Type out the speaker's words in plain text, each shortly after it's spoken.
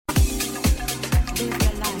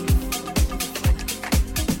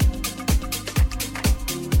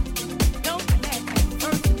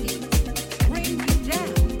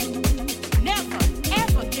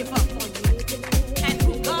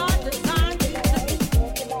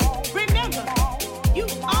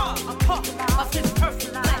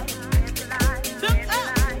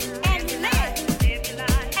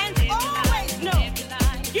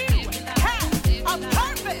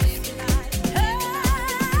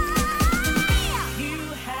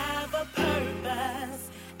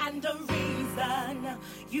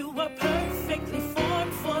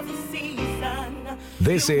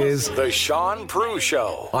This is the Shaun Prue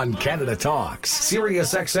Show on Canada Talks,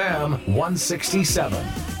 Sirius XM 167.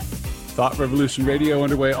 Thought Revolution Radio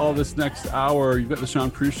underway all this next hour. You've got the Shaun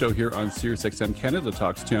Prue Show here on Sirius XM Canada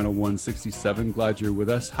Talks, channel 167. Glad you're with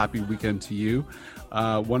us. Happy weekend to you.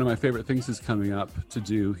 One of my favorite things is coming up to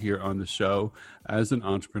do here on the show as an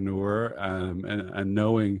entrepreneur, and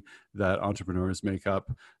knowing that entrepreneurs make up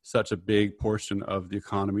such a big portion of the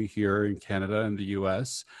economy here in Canada and the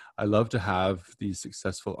US. I love to have these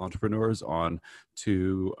successful entrepreneurs on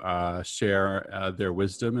to share their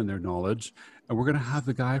wisdom and their knowledge. And we're going to have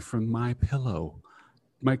the guy from My Pillow,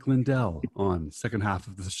 Mike Lindell, on second half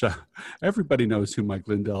of the show. Everybody knows who Mike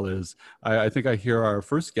Lindell is. I think I hear our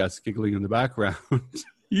first guest giggling in the background.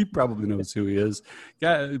 He probably knows who he is.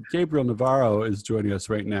 Gabriel Navarro is joining us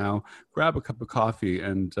right now. Grab a cup of coffee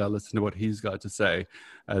and listen to what he's got to say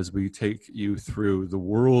as we take you through the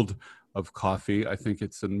world of coffee. I think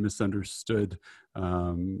it's a misunderstood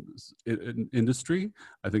industry.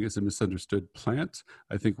 I think it's a misunderstood plant.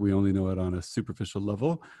 I think we only know it on a superficial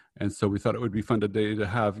level. And so we thought it would be fun today to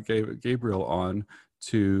have Gabriel on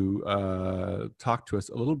to talk to us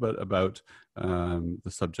a little bit about the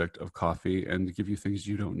subject of coffee and give you things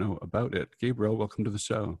you don't know about it. Gabriel, welcome to the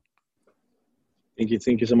show. Thank you.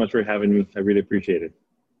 Thank you so much for having me. I really appreciate it.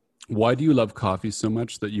 Why do you love coffee so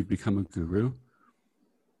much that you've become a guru?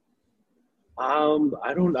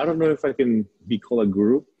 I don't know if I can be called a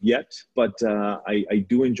guru yet, but I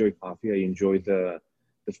do enjoy coffee. I enjoy the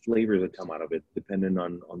flavors that come out of it, depending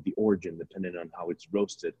on the origin, depending on how it's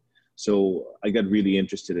roasted. So I got really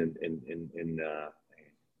interested in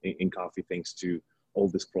coffee thanks to all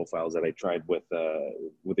these profiles that I tried with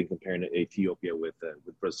comparing Ethiopia with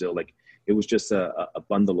Brazil. Like, it was just a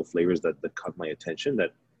bundle of flavors that caught my attention.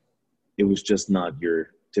 That it was just not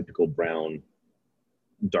your typical brown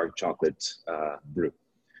dark chocolate brew.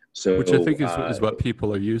 So, which I think is what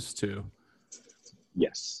people are used to.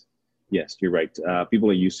 Yes, you're right. People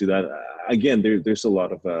are used to that. Again, there's a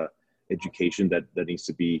lot of education that needs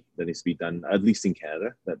to be done, at least in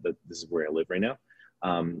Canada. That this is where I live right now,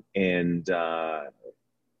 there's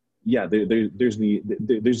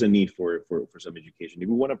a need for some education. If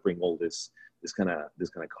we want to bring all this kind of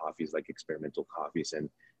coffees, like experimental coffees and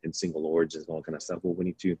single origins and all kind of stuff, well, we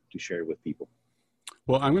need to share it with people.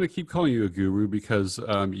 Well, I'm going to keep calling you a guru because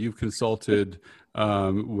you've consulted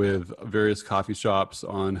with various coffee shops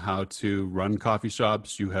on how to run coffee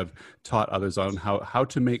shops. You have taught others on how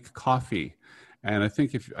to make coffee. And I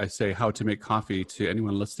think if I say how to make coffee to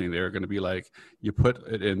anyone listening, they're going to be like, you put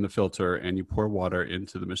it in the filter and you pour water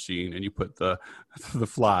into the machine and you put the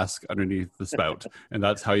flask underneath the spout. And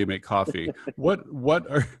that's how you make coffee. What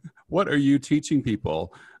are you teaching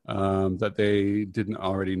people that they didn't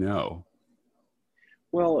already know?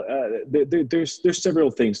 Well, there's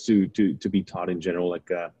several things to be taught in general.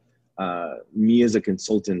 Like me as a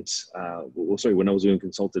consultant, when I was doing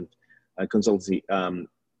consultancy,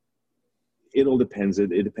 it all depends. It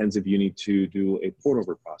depends if you need to do a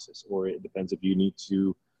pour-over process, or it depends if you need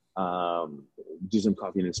to do some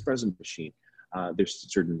coffee in an espresso machine.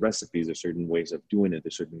 There's certain recipes, there's certain ways of doing it,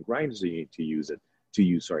 there's certain grinders that you need to use.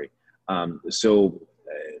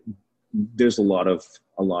 There's a lot of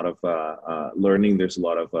learning. There's a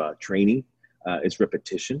lot of training. It's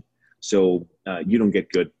repetition. So you don't get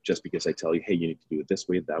good just because I tell you, hey, you need to do it this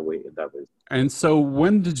way, that way, and that way. And so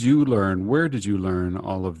when did you learn, where did you learn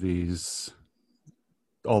all this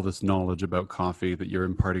knowledge about coffee that you're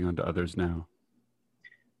imparting onto others now?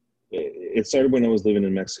 It started when I was living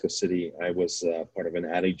in Mexico City. I was part of an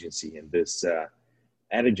ad agency, and this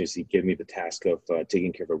ad agency gave me the task of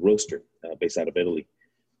taking care of a roaster based out of Italy.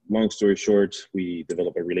 Long story short, we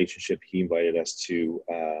developed a relationship. He invited us to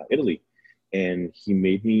Italy, and he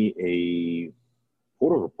made me a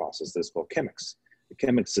pour-over process that's called Chemex. The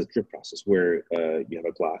Chemex is a drip process where you have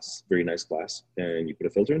a glass, very nice glass, and you put a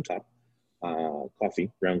filter on top,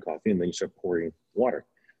 ground coffee, and then you start pouring water.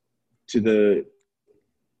 To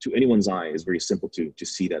anyone's eye, it's very simple to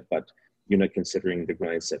see that, but you're not considering the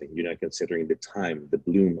grind setting. You're not considering the time, the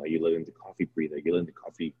bloom. Are you letting the coffee breathe? Are you letting the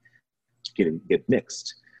coffee get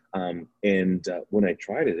mixed? When I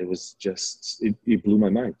tried it, it was just, it blew my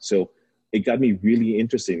mind. So it got me really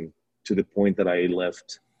interested to the point that I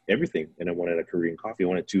left everything and I wanted a career in coffee. I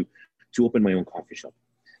wanted to open my own coffee shop.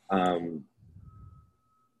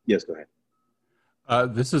 Yes, go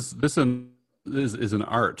ahead. This is an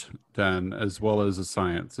art then, as well as a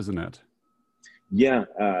science, isn't it? Yeah,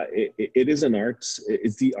 it is an art.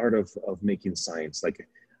 It's the art of making science. Like,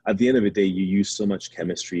 at the end of the day, you use so much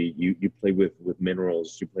chemistry. You play with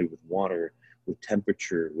minerals, you play with water, with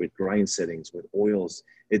temperature, with grind settings, with oils.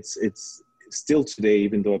 It's still today,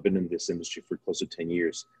 even though I've been in this industry for close to 10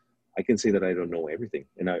 years, I can say that I don't know everything,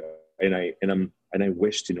 and I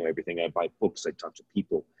wish to know everything. I buy books, I talk to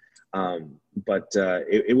people, but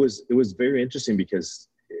it was very interesting because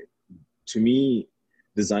to me,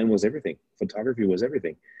 design was everything, photography was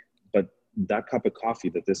everything, but that cup of coffee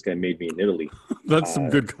that this guy made me in Italy, That's some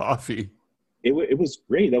good coffee. it was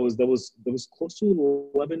great. That was close to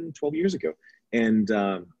 11, 12 years ago, and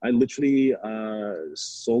I literally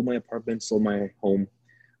sold my apartment, sold my home.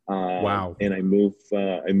 Wow. And I moved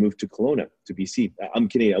to Kelowna, to BC. I'm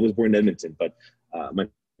Canadian. I was born in Edmonton, but my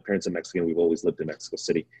parents are Mexican. We've always lived in Mexico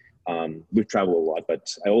City. We've traveled a lot, but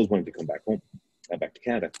I always wanted to come back home, back to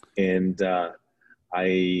Canada. And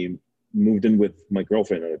I moved in with my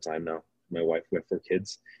girlfriend at the time now, my wife. We have 4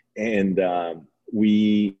 kids. And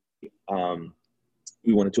we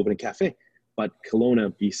wanted to open a cafe. But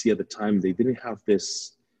Kelowna, BC at the time, they didn't have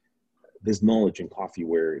this knowledge in coffee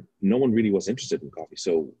where no one really was interested in coffee.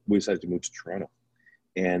 So we decided to move to Toronto.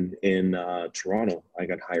 And in Toronto, I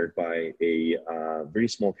got hired by a very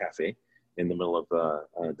small cafe in the middle of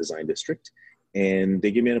a design district. And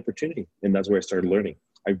they gave me an opportunity. And that's where I started learning.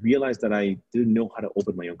 I realized that I didn't know how to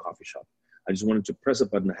open my own coffee shop. I just wanted to press a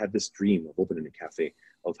button. I had this dream of opening a cafe,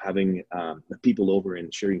 of having people over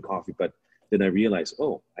and sharing coffee. But then I realized,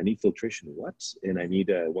 oh, I need filtration. What? And I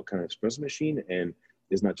need what kind of espresso machine? And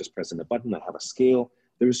it's not just pressing a button. I have a scale.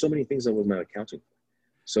 There were so many things I was not accounting for.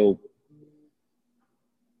 So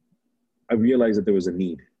I realized that there was a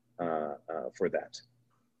need for that.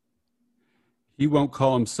 He won't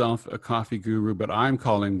call himself a coffee guru, but I'm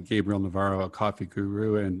calling Gabriel Navarro a coffee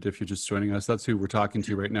guru. And if you're just joining us, that's who we're talking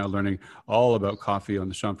to right now, learning all about coffee on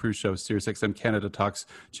the Shaun Prue Show, SiriusXM Canada Talks,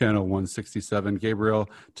 channel 167. Gabriel,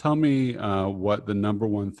 tell me what the number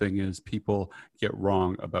one thing is people get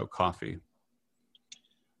wrong about coffee.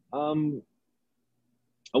 I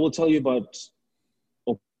will tell you about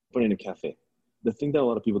opening a cafe. The thing that a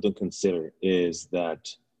lot of people don't consider is that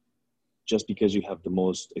just because you have the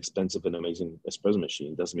most expensive and amazing espresso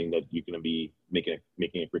machine doesn't mean that you're going to be making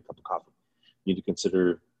a great cup of coffee. You need to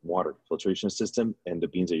consider water, filtration system, and the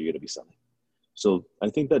beans that you're going to be selling. So I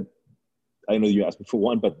think that, I know you asked me for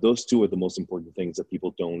one, but those two are the most important things that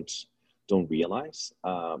people don't realize.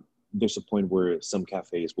 There's a point where some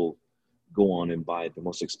cafes will go on and buy the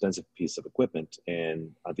most expensive piece of equipment,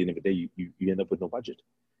 and at the end of the day, you end up with no budget.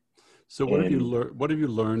 So what have you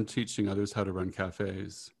learned teaching others how to run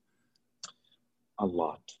cafes? A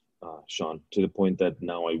lot, Shaun, to the point that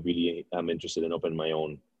now I really am interested in opening my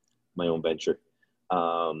own venture.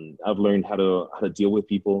 I've learned how to deal with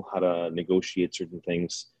people, how to negotiate certain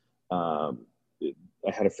things. I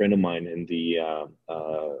had a friend of mine in the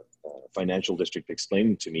financial district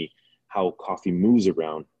explaining to me how coffee moves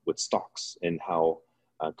around with stocks and how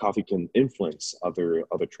coffee can influence other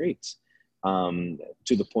trades.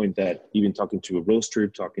 To the point that even talking to a roaster,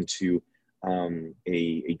 talking to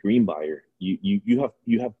a green buyer, you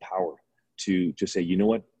have power to say, you know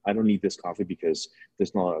what, I don't need this coffee because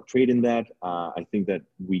there's not a lot of trade in that. I think that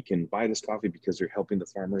we can buy this coffee because they're helping the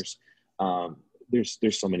farmers.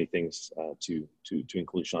 There's so many things to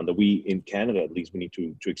include, Shaun, that we in Canada at least we need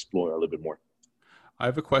to explore a little bit more. I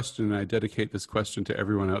have a question, and I dedicate this question to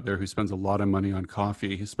everyone out there who spends a lot of money on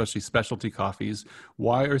coffee, especially specialty coffees.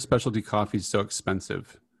 Why are specialty coffees so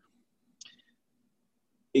expensive?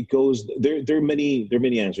 It goes there are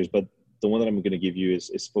many answers, but the one that I'm going to give you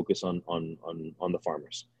is focus on the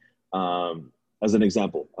farmers. As an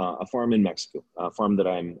example, a farm in Mexico, a farm that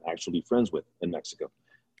I'm actually friends with in Mexico.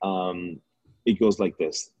 It goes like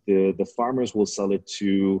this: the farmers will sell it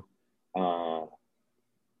to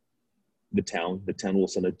the town will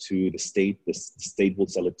sell it to the state will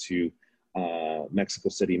sell it to Mexico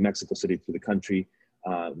City to the country.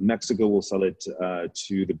 Mexico will sell it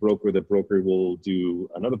to the broker will do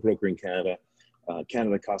another broker in Canada.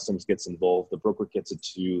 Canada Customs gets involved, the broker gets it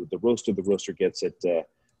to the roaster gets it to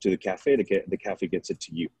the cafe, the cafe gets it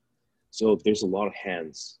to you. So there's a lot of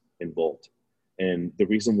hands involved. And the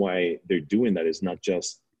reason why they're doing that is not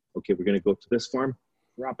just, okay, we're going to go to this farm,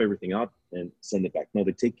 crop everything out and send it back. No,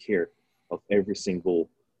 they take care of every single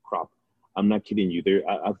crop. I'm not kidding you.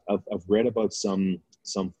 I've read about some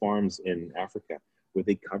farms in Africa where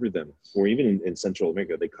they cover them, or even in Central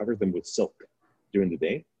America, they cover them with silk during the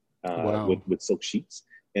day, Wow. with silk sheets.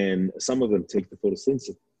 And some of them take the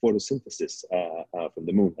photosynthesis from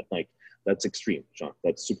the moon at night. That's extreme, Shaun.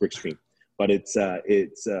 That's super extreme. But it's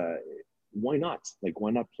why not? Like,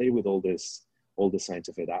 why not play with all the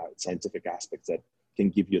scientific aspects that can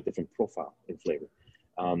give you a different profile and flavor?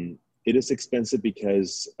 It is expensive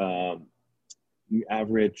because the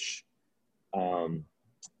average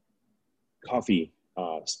coffee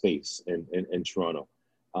space in Toronto.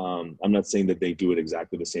 I'm not saying that they do it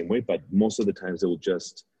exactly the same way, but most of the times they will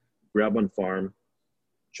just grab on farm,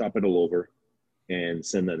 chop it all over, and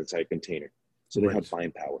send that entire container. So they have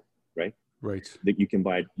buying power, right? Right. That you can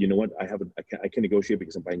buy. You know what? I can negotiate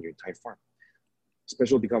because I'm buying your entire farm.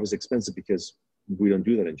 Specialty coffee is expensive because we don't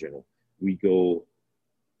do that in general. We go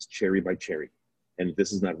cherry by cherry, and if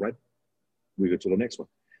this is not right, we go to the next one.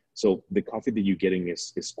 So the coffee that you're getting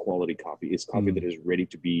is quality coffee. It's coffee that is ready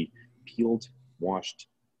to be peeled, washed,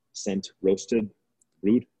 sent, roasted,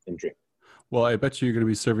 brewed, and drink. Well, I bet you're going to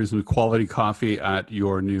be serving some quality coffee at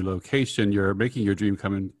your new location. You're making your dream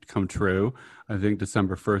come true. I think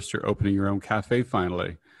December 1st, you're opening your own cafe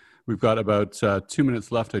finally. We've got about 2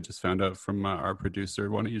 minutes left, I just found out from our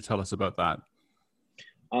producer. Why don't you tell us about that?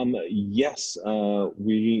 Yes,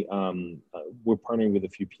 we're partnering with a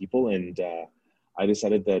few people, and I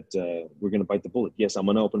decided that we're going to bite the bullet. Yes, I'm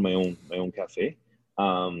going to open my own cafe.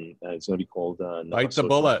 It's going to be called Bite the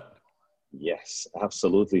Bullet. Yes,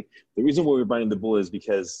 absolutely. The reason why we're buying the bullet is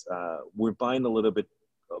because we're buying a little bit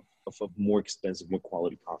of more expensive, more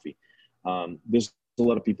quality coffee. There's a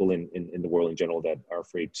lot of people in the world in general that are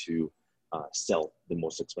afraid to sell the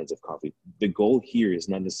most expensive coffee. The goal here is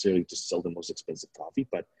not necessarily to sell the most expensive coffee,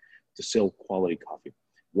 but to sell quality coffee.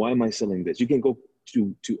 Why am I selling this? You can go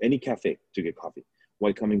to any cafe to get coffee.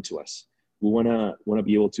 Why coming to us? We want to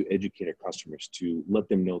be able to educate our customers, to let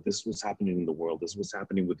them know this is what's happening in the world, this is what's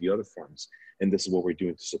happening with the other farms, and this is what we're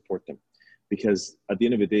doing to support them. Because at the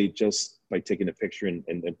end of the day, just by taking a picture and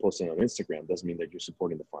posting it on Instagram doesn't mean that you're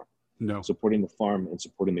supporting the farm. No. Supporting the farm and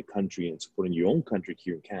supporting the country and supporting your own country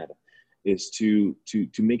here in Canada is to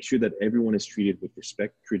make sure that everyone is treated with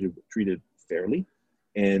respect, treated fairly,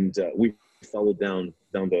 and we follow down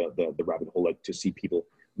the rabbit hole, like, to see people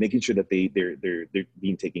making sure that they're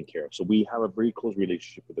being taken care of. So we have a very close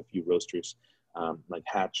relationship with a few roasters, like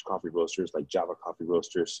Hatch Coffee Roasters, like Java Coffee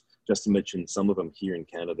Roasters, just to mention some of them here in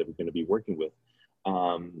Canada that we're going to be working with,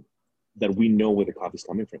 that we know where the coffee's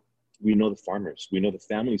coming from. We know the farmers. We know the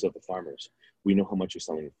families of the farmers. We know how much you're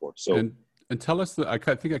selling it for. So, and tell us, I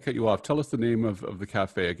think I cut you off. Tell us the name of the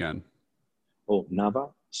cafe again. Oh,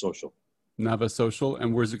 Nava Social. Nava Social.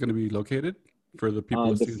 And where's it going to be located for the people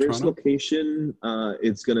listening in Toronto? The first location,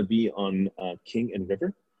 it's going to be on King and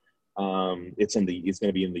River. It's going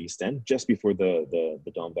to be in the East End, just before the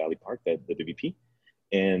Don Valley Park, the WP.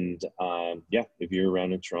 And if you're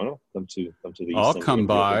around in Toronto, come to the East End. I'll come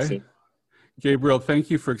by. Gabriel,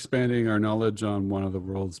 thank you for expanding our knowledge on one of the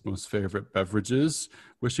world's most favorite beverages.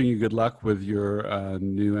 Wishing you good luck with your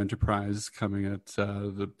new enterprise coming at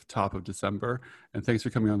the top of December. And thanks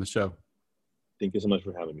for coming on the show. Thank you so much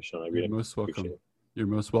for having me, Shaun. I really appreciate it. You're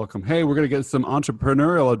most welcome. Hey, we're going to get some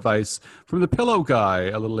entrepreneurial advice from the Pillow Guy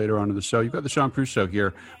a little later on in the show. You've got the Shaun Prue Show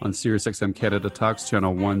here on SiriusXM Canada Talks,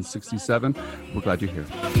 channel 167. We're glad you're here.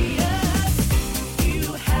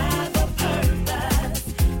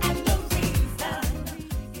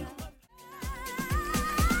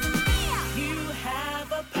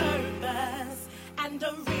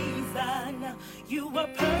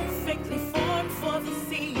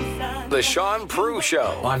 The Shaun Prue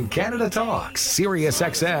Show on Canada Talks,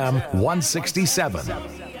 SiriusXM 167.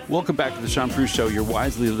 Welcome back to the Shaun Prue Show. You're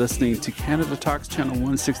wisely listening to Canada Talks channel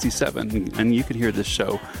 167, and you can hear this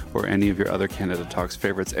show or any of your other Canada Talks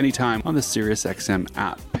favorites anytime on the SiriusXM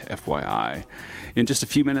app, FYI. In just a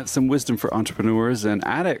few minutes, some wisdom for entrepreneurs and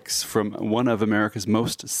addicts from one of America's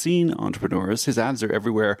most seen entrepreneurs. His ads are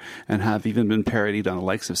everywhere and have even been parodied on the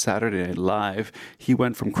likes of Saturday Night Live. He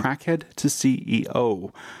went from crackhead to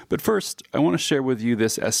CEO. But first, I want to share with you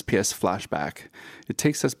this SPS flashback. It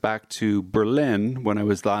takes us back to Berlin when I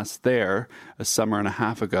was last there a summer and a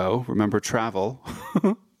half ago. Remember travel?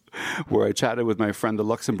 Where I chatted with my friend, the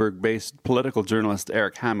Luxembourg-based political journalist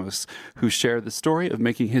Eric Hamus, who shared the story of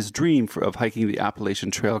making his dream of hiking the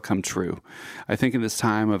Appalachian Trail come true. I think in this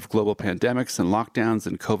time of global pandemics and lockdowns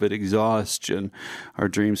and COVID exhaustion, our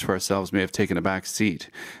dreams for ourselves may have taken a back seat.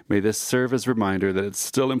 May this serve as a reminder that it's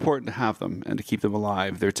still important to have them and to keep them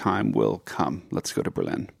alive. Their time will come. Let's go to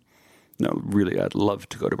Berlin. No, really, I'd love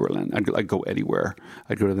to go to Berlin. I'd go anywhere.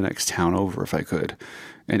 I'd go to the next town over if I could.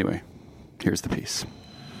 Anyway, here's the piece.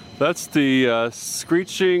 That's the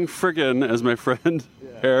screeching friggin', as my friend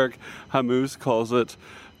Eric Hamus calls it,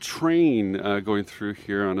 train going through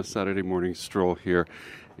here on a Saturday morning stroll here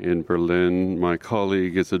in Berlin. My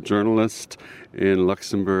colleague is a journalist in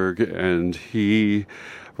Luxembourg, and he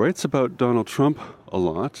writes about Donald Trump a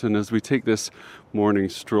lot. And as we take this morning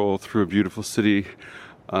stroll through a beautiful city,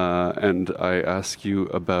 and I ask you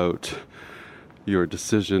about your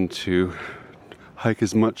decision to hike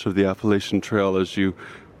as much of the Appalachian Trail as you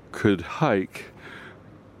could hike,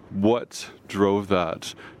 What drove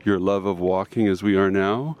that? Your love of walking as we are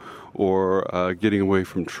now, or getting away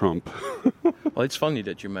from Trump? Well, it's funny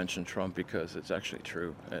that you mentioned Trump because it's actually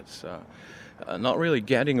true. It's not really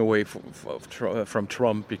getting away from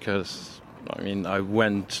Trump because, I mean, I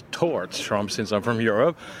went towards Trump since I'm from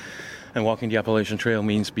Europe, and walking the Appalachian Trail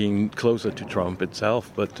means being closer to Trump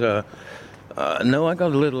itself. But no, I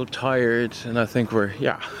got a little tired, and I think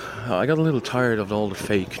I got a little tired of all the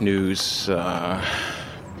fake news. Well,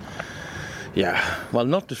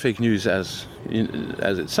 not the fake news as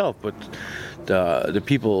itself, but the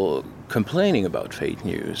people complaining about fake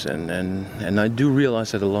news, and I do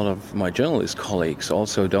realize that a lot of my journalist colleagues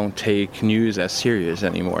also don't take news as serious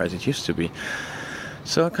anymore as it used to be.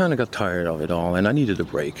 So I kind of got tired of it all, and I needed a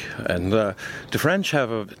break. And the French have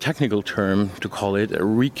a technical term to call it a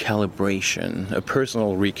recalibration, a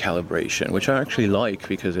personal recalibration, which I actually like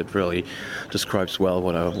because it really describes well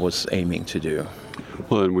what I was aiming to do.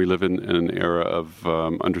 Well, and we live in an era of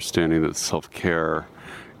understanding that self-care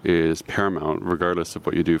is paramount, regardless of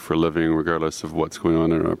what you do for a living, regardless of what's going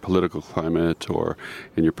on in our political climate or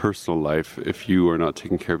in your personal life. If you are not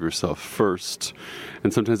taking care of yourself first,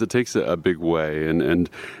 and sometimes it takes a big way. And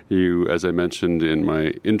you, as I mentioned in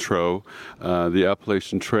my intro, the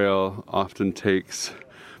Appalachian Trail often takes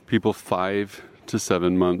people 5 to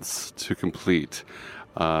 7 months to complete.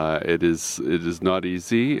 It is not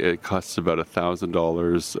easy. It costs about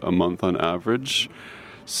 $1,000 a month on average.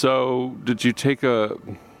 So did you take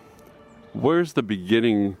where's the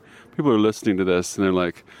beginning? People are listening to this and they're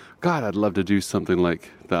like, God, I'd love to do something like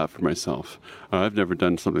that for myself. I've never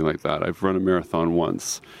done something like that. I've run a marathon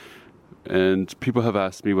once. And people have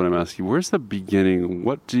asked me when I'm asking, where's the beginning?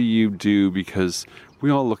 What do you do? Because we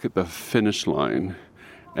all look at the finish line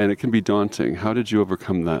and it can be daunting. How did you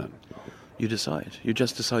overcome that? You decide. You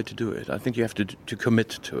just decide to do it. I think you have to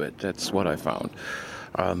commit to it. That's what I found.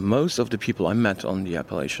 Most of the people I met on the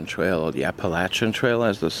Appalachian Trail, or the Appalachian Trail,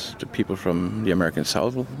 as the people from the American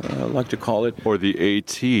South like to call it. Or the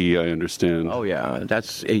AT, I understand. Oh, yeah,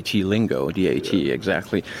 that's AT lingo, the AT,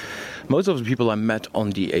 exactly. Most of the people I met on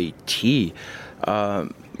the AT,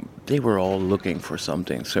 they were all looking for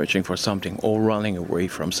something, searching for something, or running away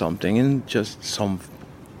from something in just some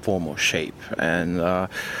form or shape. And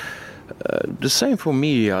the same for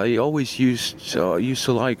me. I always used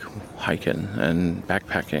to like hiking and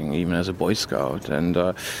backpacking, even as a Boy Scout. And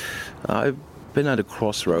I've been at a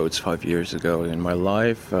crossroads 5 years ago in my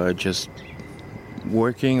life, just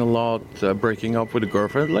working a lot, breaking up with a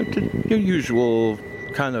girlfriend, like your usual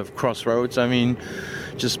kind of crossroads. I mean,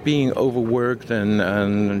 just being overworked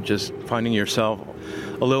and just finding yourself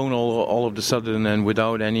alone all of a sudden and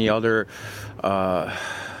without any other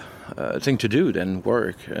thing to do than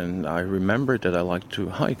work. And I remembered that I like to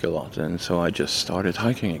hike a lot, and so I just started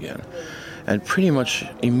hiking again. And pretty much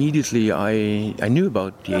immediately I knew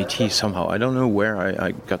about the AT somehow. I don't know where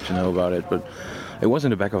I got to know about it, but it was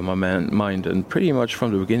in the back of my mind. And pretty much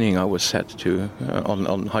from the beginning I was set to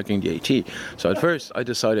on hiking the AT. So at first I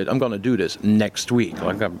decided I'm going to do this next week.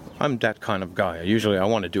 Like I'm that kind of guy. Usually I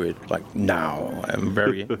want to do it like now. I'm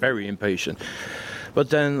very, very impatient. But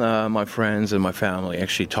then my friends and my family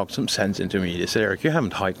actually talked some sense into me. They said, Eric, you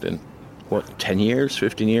haven't hiked in, 10 years,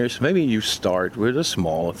 15 years? Maybe you start with a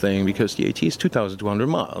small thing, because the AT is 2,200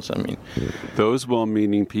 miles. I mean, those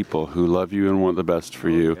well-meaning people who love you and want the best for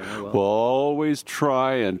you will always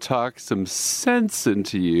try and talk some sense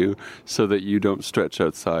into you so that you don't stretch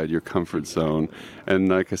outside your comfort zone. And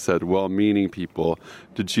like I said, well-meaning people.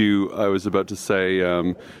 I was about to say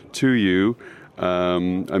to you, I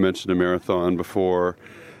mentioned a marathon before.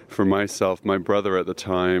 For myself, my brother at the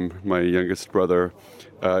time, my youngest brother,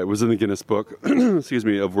 it was in the Guinness Book,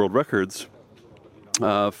 of World Records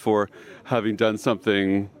for having done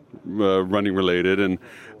something running related. And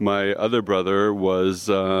my other brother was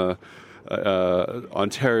Ontario's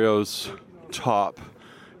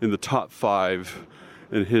in the top 5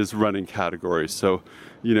 in his running category. So,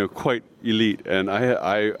 quite elite. And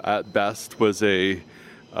I at best was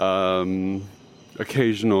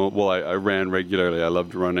occasional, I ran regularly. I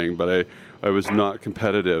loved running, but I was not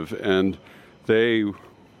competitive. And they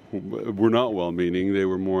were not well-meaning. They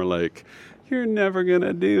were more like, you're never going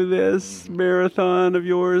to do this marathon of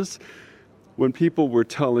yours. When people were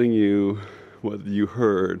telling you what you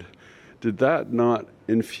heard, did that not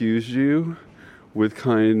infuse you with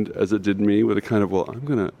as it did me, with a kind of, I'm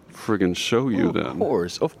going to friggin' show you then?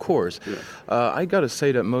 Of course. Yeah. I got to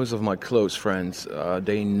say that most of my close friends,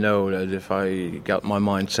 they know that if I got my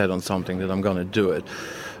mind set on something, that I'm going to do it.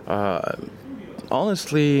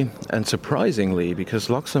 Honestly and surprisingly, because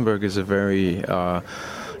Luxembourg is a very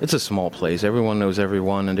it's a small place. Everyone knows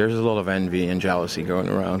everyone, and there's a lot of envy and jealousy going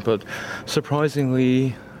around. But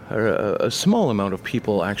surprisingly, a small amount of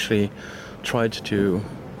people actually tried to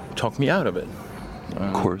talk me out of it.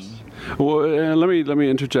 Of course. Well, let me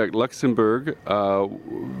interject. Luxembourg,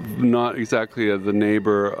 not exactly the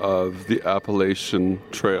neighbor of the Appalachian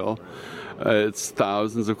Trail. It's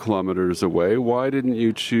thousands of kilometers away. Why didn't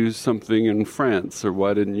you choose something in France, or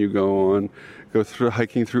why didn't you go through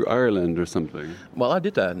hiking through Ireland or something? Well, I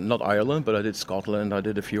did that. Not Ireland, but I did Scotland. I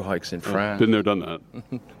did a few hikes in France. Been there, done that.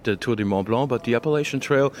 The Tour du Mont Blanc, but the Appalachian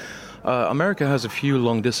Trail, America has a few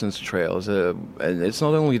long-distance trails. And it's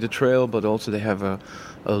not only the trail, but also they have a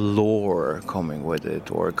lore coming with it,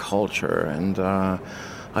 or a culture. And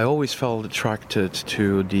I always felt attracted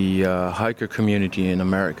to the hiker community in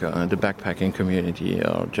America, the backpacking community,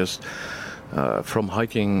 just from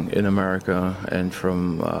hiking in America and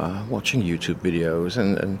from watching YouTube videos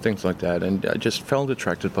and things like that. And I just felt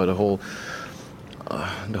attracted by the whole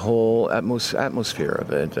atmosphere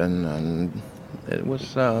of it. And it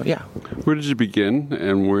was, yeah. Where did you begin,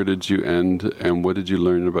 and where did you end, and what did you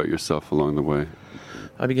learn about yourself along the way?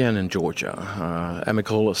 I began in Georgia,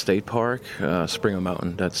 Amicalola State Park, Springer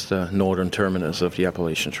Mountain. That's the northern terminus of the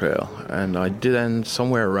Appalachian Trail. And I did end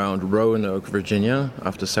somewhere around Roanoke, Virginia,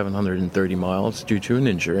 after 730 miles due to an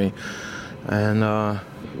injury. And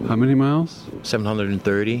how many miles?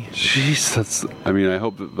 730. Jeez, I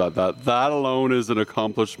hope that alone is an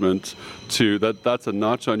accomplishment. That's a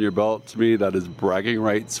notch on your belt. To me, that is bragging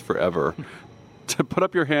rights forever. To put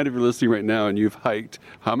up your hand if you're listening right now and you've hiked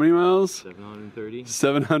how many miles? 730.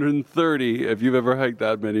 730. If you've ever hiked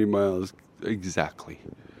that many miles, exactly.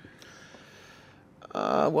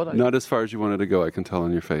 Not as far as you wanted to go, I can tell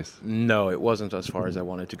on your face. No, it wasn't as far as I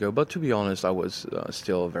wanted to go. But to be honest, I was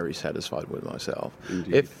still very satisfied with myself.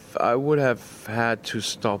 Indeed. If I would have had to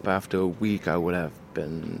stop after a week, I would have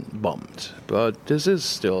been bummed. But this is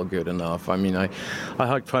still good enough. I mean, I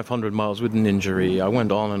hiked 500 miles with an injury. I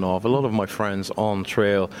went on and off. A lot of my friends on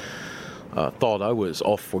trail thought I was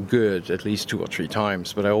off for good at least 2 or 3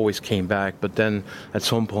 times, but I always came back. But then at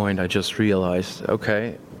some point I just realized,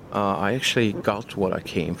 okay, I actually got what I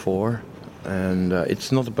came for, and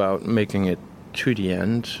it's not about making it to the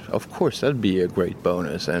end. Of course, that'd be a great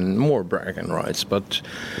bonus and more bragging rights, but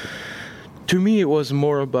to me it was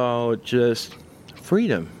more about just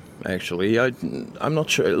freedom, actually. I'm not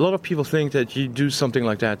sure. A lot of people think that you do something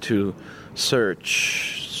like that to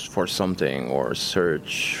search for something or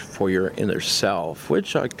search for your inner self,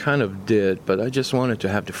 which I kind of did, but I just wanted to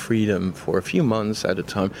have the freedom for a few months at a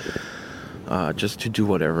time. Just to do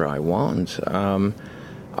whatever I want.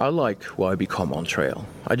 I like who I become on trail.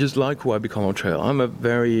 I just like who I become on trail. I'm a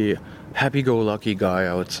very happy-go-lucky guy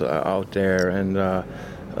out there, and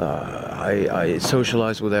I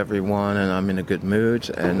socialize with everyone, and I'm in a good mood.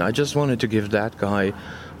 And I just wanted to give that guy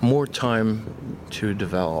more time to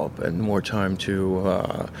develop and more time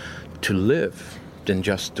to live than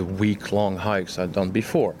just the week-long hikes I'd done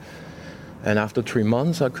before. And after 3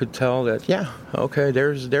 months, I could tell that, yeah, okay,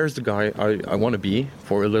 there's the guy I want to be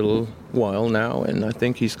for a little while now, and I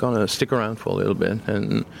think he's going to stick around for a little bit.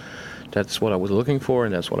 And that's what I was looking for,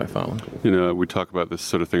 and that's what I found. You know, we talk about this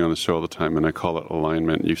sort of thing on the show all the time, and I call it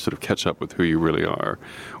alignment. You sort of catch up with who you really are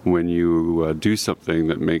when you do something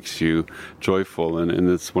that makes you joyful, and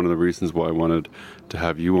it's one of the reasons why I wanted to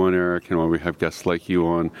have you on, Eric, and why we have guests like you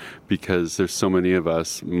on, because there's so many of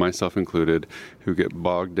us, myself included, who get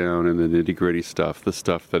bogged down in the nitty-gritty stuff, the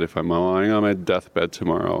stuff that if I'm lying on my deathbed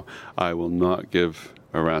tomorrow, I will not give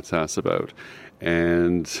a rat's ass about.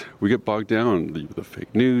 And we get bogged down. The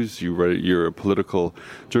fake news, you're a political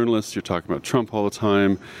journalist, you're talking about Trump all the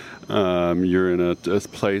time. You're in a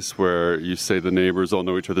place where you say the neighbors all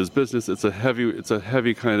know each other's business. It's a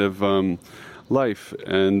heavy kind of life,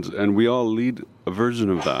 and we all lead a version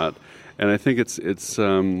of that. And I think it's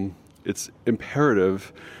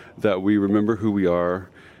imperative that we remember who we are,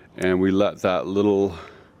 and we let the little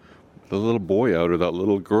boy out, or that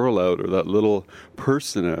little girl out, or that little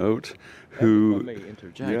person out. Who? I may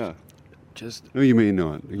interject. Yeah. Just. No, you may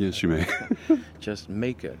not. Yes, you may. Just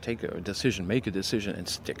take a decision, and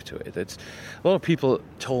stick to it. It's a lot of people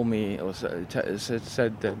told me,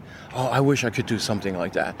 said that, oh, I wish I could do something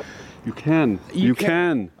like that. You can. You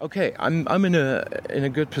can. Okay, I'm in a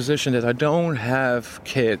good position that I don't have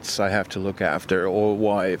kids I have to look after or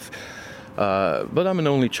wife, but I'm an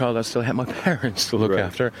only child. I still have my parents to look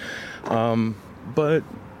after, but.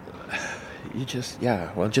 You just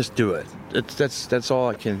do it. That's all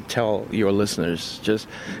I can tell your listeners. Just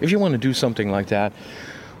if you want to do something like that,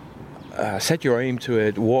 set your aim to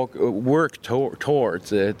it, work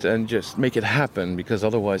towards it, and just make it happen, because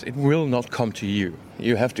otherwise it will not come to you.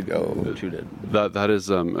 You have to go to it. That is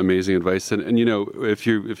amazing advice. And you know, if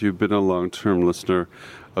you've been a long-term listener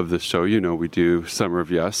of this show, you know we do Summer of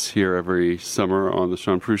Yes here every summer on the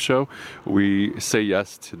Shaun Prue Show. We say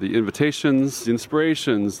yes to the invitations, the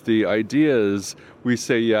inspirations, the ideas. We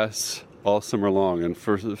say yes all summer long. And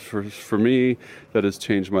for me, that has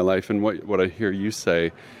changed my life. And what I hear you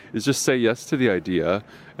say is just say yes to the idea.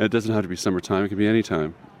 And it doesn't have to be summertime. It can be any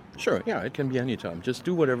time. Sure, yeah, it can be any time. Just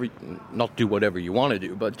do whatever, not do whatever you want to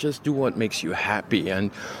do, but just do what makes you happy,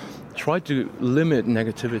 and try to limit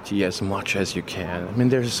negativity as much as you can. I mean,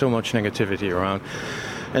 there's so much negativity around.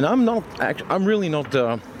 And I'm really not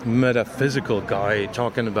the metaphysical guy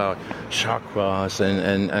talking about chakras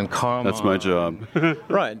and karma. That's my job.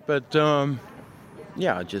 Right, but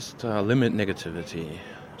yeah, just limit negativity.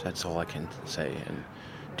 That's all I can say. And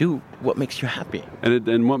do what makes you happy.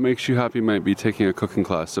 And what makes you happy might be taking a cooking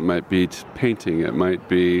class. It might be painting. It might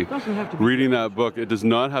be reading that book. It does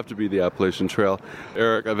not have to be the Appalachian Trail.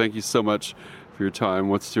 Eric, I thank you so much for your time.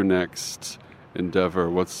 What's your next endeavor?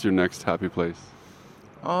 What's your next happy place?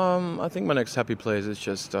 I think my next happy place is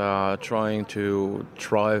just trying to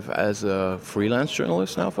thrive as a freelance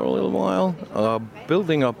journalist now for a little while.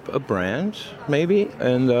 Building up a brand, maybe,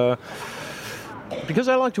 and because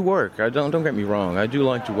I like to work. Don't get me wrong. I do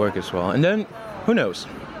like to work as well. And then, who knows?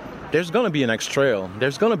 There's going to be a next trail.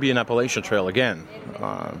 There's going to be an Appalachian Trail again.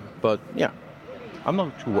 But yeah, I'm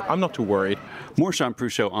not too worried. More Shaun Prue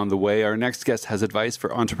Show on the way. Our next guest has advice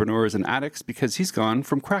for entrepreneurs and addicts, because he's gone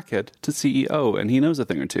from crackhead to CEO, and he knows a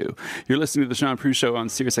thing or two. You're listening to the Shaun Prue Show on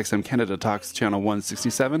SiriusXM Canada Talks, channel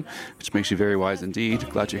 167, which makes you very wise indeed.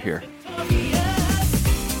 Glad you're here.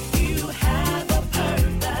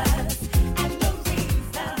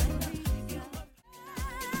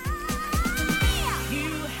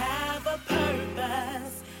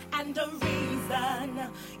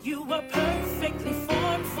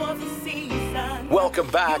 Welcome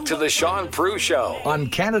back to the Shaun Prue Show on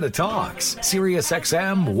Canada Talks,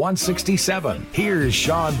 SiriusXM 167. Here's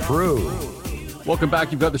Shaun Prue. Welcome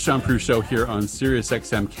back. You've got the Shaun Prue Show here on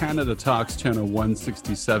SiriusXM Canada Talks, channel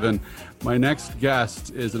 167. My next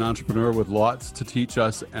guest is an entrepreneur with lots to teach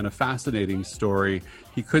us and a fascinating story.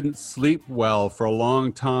 He couldn't sleep well for a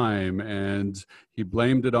long time, and he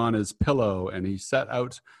blamed it on his pillow, and he set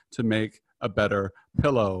out to make a better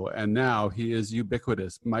pillow, and now he is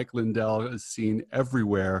ubiquitous. Mike Lindell is seen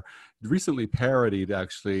everywhere, recently parodied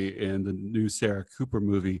actually in the new Sarah Cooper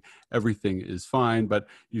movie, Everything is Fine, but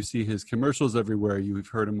you see his commercials everywhere. You've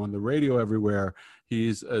heard him on the radio everywhere.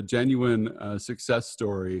 He's a genuine success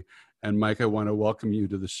story. And Mike, I want to welcome you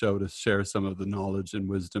to the show to share some of the knowledge and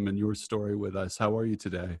wisdom and your story with us. How are you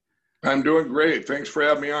today? I'm doing great. Thanks for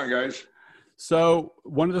having me on, guys. So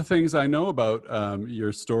one of the things I know about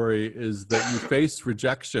your story is that you faced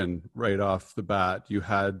rejection right off the bat. You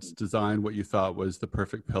had designed what you thought was the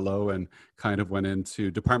perfect pillow and kind of went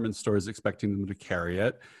into department stores expecting them to carry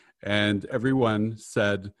it. And everyone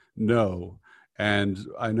said no. And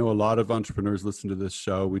I know a lot of entrepreneurs listen to this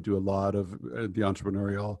show. We do a lot of the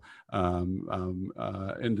entrepreneurial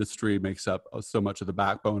industry makes up so much of the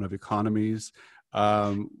backbone of economies.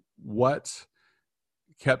 What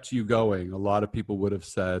kept you going? A lot of people would have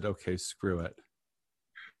said, okay, screw it.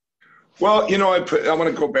 Well, you know, I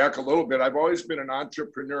want to go back a little bit. I've always been an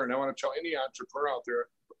entrepreneur, and I want to tell any entrepreneur out there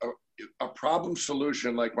a problem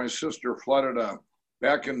solution. Like my sister flooded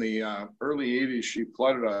back in the early 80s, she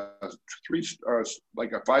flooded a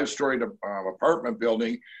 5-story apartment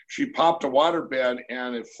building. She popped a waterbed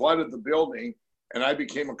and it flooded the building, and I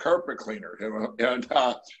became a carpet cleaner.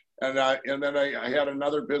 And then I had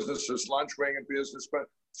another business, this lunch wagon business. But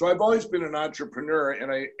so I've always been an entrepreneur,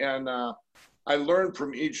 and I learned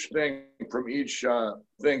from each thing,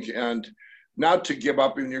 and not to give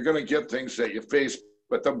up. And you're going to get things that you face.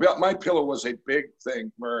 But my pillow was a big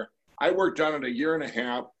thing where I worked on it a year and a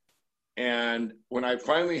half, and when I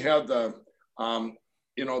finally had the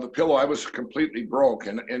pillow, I was completely broke.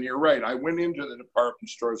 And you're right. I went into the department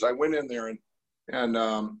stores. I went in there and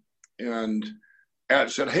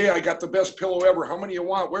said, "Hey, I got the best pillow ever. How many you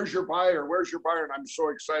want? Where's your buyer? Where's your buyer?" And I'm so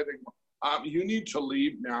excited. You need to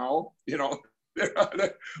leave now. You know,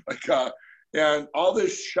 and all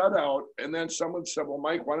this shutout. And then someone said, "Well,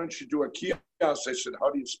 Mike, why don't you do a kiosk?" I said, "How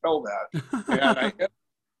do you spell that?" And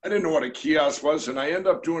I didn't know what a kiosk was, and I ended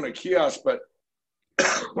up doing a kiosk. But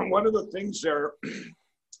one of the things there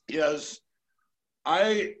is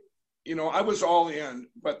I was all in,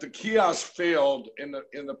 but the kiosk failed in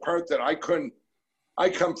the part that I couldn't I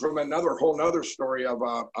come from whole nother story of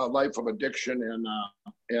a life of addiction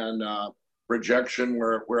and rejection,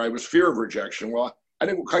 where I was fear of rejection. Well, I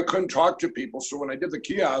couldn't talk to people, so when I did the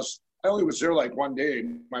kiosk, I only was there like one day.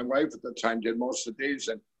 My wife at the time did most of the days,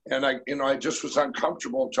 and I just was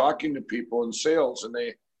uncomfortable talking to people in sales,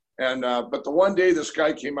 but the one day this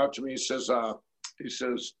guy came up to me, he says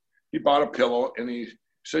he bought a pillow and he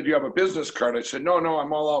said, "You have a business card?" I said, No,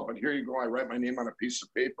 I'm all out, but here you go. I write my name on a piece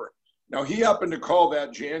of paper. Now he happened to call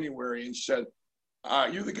that January and said,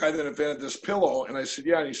 "You're the guy that invented this pillow?" And I said,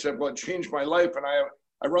 "Yeah." And he said, "Well, it changed my life, and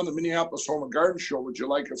I run the Minneapolis Home and Garden Show. Would you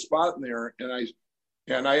like a spot in there?"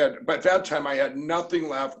 And I had, but at that time I had nothing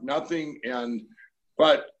left,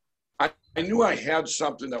 but I knew I had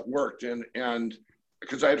something that worked, and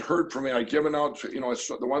because I had heard from it, I'd given out,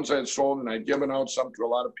 the ones I had sold, and I'd given out some to a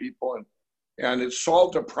lot of people, and it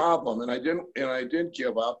solved a problem, and I didn't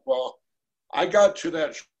give up. Well, I got to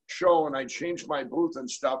that show and I changed my booth and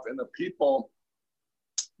stuff, and the people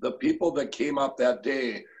that came up that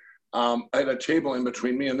day, I had a table in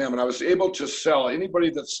between me and them, and I was able to sell anybody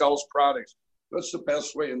that sells products. That's the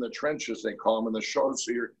best way, in the trenches, they call them in the show.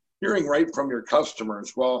 So you're hearing right from your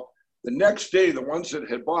customers. Well, the next day, the ones that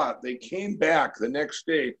had bought, they came back the next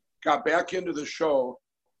day, got back into the show,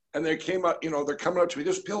 and they came up, they're coming up to me,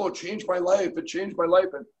 "This pillow changed my life. It changed my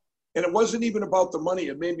life." And it wasn't even about the money.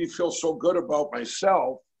 It made me feel so good about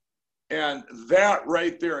myself. And that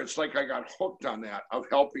right there, it's like I got hooked on that, of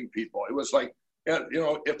helping people. It was like,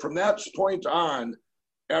 from that point on,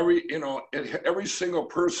 every single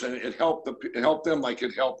person, it helped them like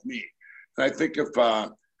it helped me. And I think if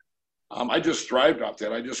I just thrived off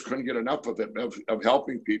that. I just couldn't get enough of it, of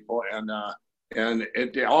helping people, and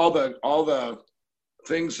all the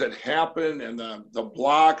things that happened, and the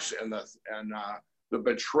blocks, and the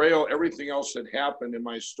betrayal, everything else that happened in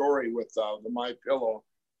my story with the My Pillow.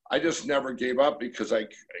 I just never gave up, because I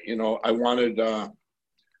wanted.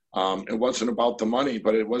 It wasn't about the money,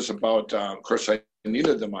 but it was about. Of course, I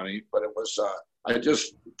needed the money, but it was. I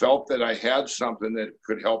just felt that I had something that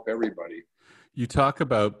could help everybody. You talk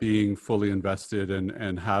about being fully invested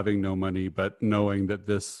and having no money, but knowing that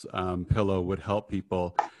this pillow would help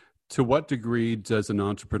people. To what degree does an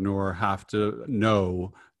entrepreneur have to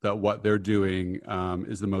know that what they're doing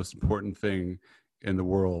is the most important thing in the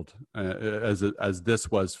world, as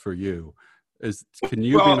this was for you? Can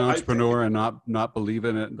you be an entrepreneur and not believe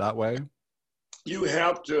in it that way? You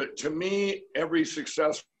have to. To me, every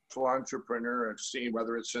successful entrepreneur I've seen,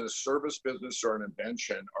 whether it's in a service business or an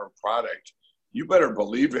invention or product, you better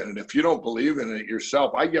believe in it. If you don't believe in it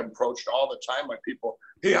yourself, I get approached all the time by people.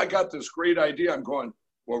 "Hey, I got this great idea." I'm going,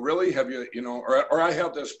 "Well, really? Have you, or I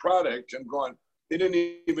have this product." I'm going, they don't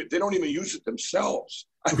even use it themselves.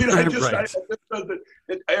 I mean,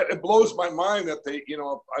 it blows my mind that they,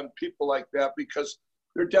 on people like that, because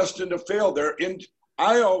they're destined to fail.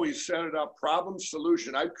 I always set it up problem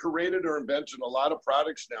solution. I've created or invented a lot of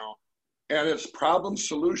products now, and it's problem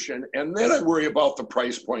solution. And then I worry about the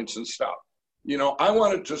price points and stuff. I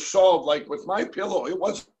wanted to solve, like with My Pillow, it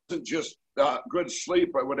wasn't just good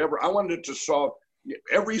sleep or whatever. I wanted it to solve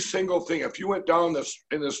every single thing. If you went down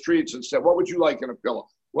in the streets and said, "What would you like in a pillow?"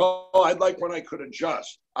 "Well, I'd like one I could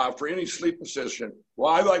adjust for any sleep position."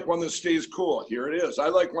 "Well, I like one that stays cool." Here it is. "I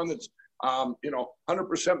like one that's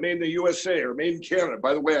 100% made in the USA or made in Canada."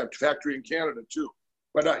 By the way, I have a factory in Canada too.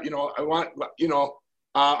 But I want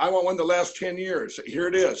I want one that lasts 10 years. Here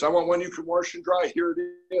it is. "I want one you can wash and dry." Here it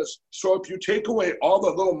is. So if you take away all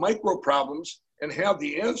the little micro problems and have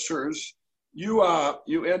the answers, you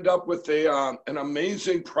end up with an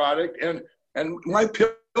amazing product. And My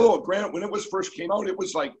Pillow, granted, when it was first came out, it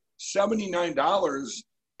was like $79,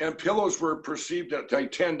 and pillows were perceived at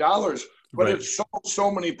like $10. But It solved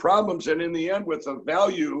so many problems, and in the end, with the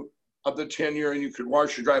value of the 10-year, and you could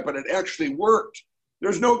wash and dry, but it actually worked.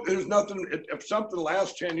 There's nothing. If something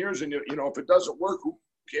lasts 10 years, and if it doesn't work, who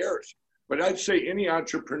cares? But I'd say any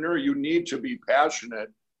entrepreneur, you need to be passionate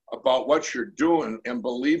about what you're doing and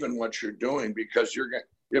believe in what you're doing, because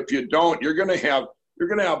if you don't, you're going to have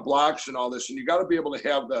blocks and all this, and you got to be able to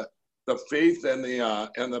have the faith and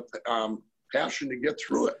the passion to get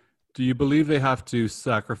through it. Do you believe they have to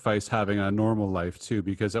sacrifice having a normal life too?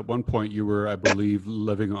 Because at one point you were, I believe,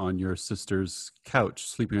 living on your sister's couch,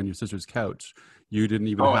 sleeping on your sister's couch. You didn't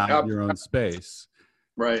even have your own space.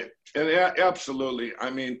 Right. And absolutely. I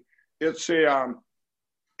mean, it's a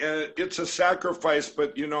sacrifice,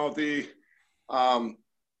 but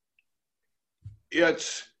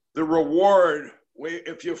it's the reward.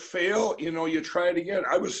 If you fail, you try it again.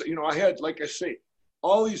 I had, like I say,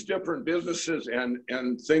 all these different businesses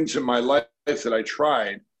and things in my life that I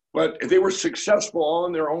tried, but they were successful all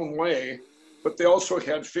in their own way. but they also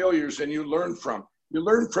had failures, and you learn from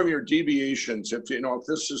your deviations.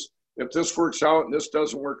 If this works out and this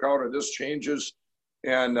doesn't work out, or this changes.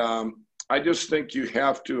 And I just think you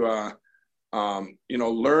have to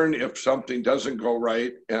learn if something doesn't go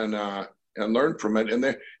right, and learn from it. And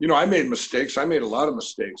then, I made mistakes. I made a lot of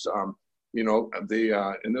mistakes. In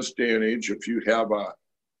this day and age, if you have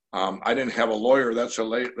I didn't have a lawyer. That's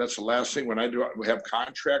the last thing. When I have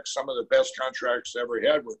contracts, some of the best contracts I ever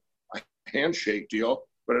had were a handshake deal,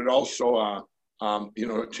 but it also,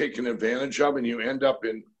 taken advantage of, and you end up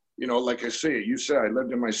in, like I say, you said, I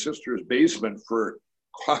lived in my sister's basement for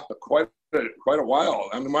quite a while.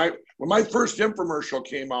 I mean, when my first infomercial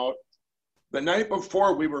came out, the night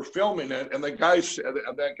before we were filming it, and that guy,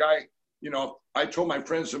 I told my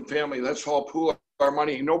friends and family, let's all pool our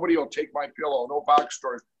money. Nobody will take my pillow, no box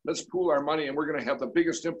stores. Let's pool our money, and we're going to have the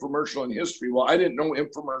biggest infomercial in history. Well, I didn't know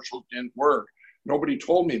infomercials didn't work. Nobody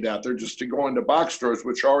told me that. They're just to go into box stores,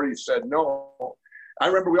 which already said no. I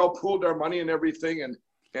remember we all pooled our money and everything, and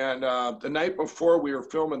the night before we were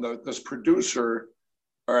filming, this producer,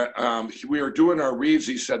 we were doing our reads.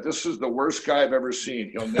 He said, "This is the worst guy I've ever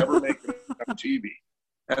seen. He'll never make it on TV."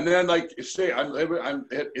 And then, like you say,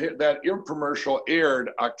 that infomercial aired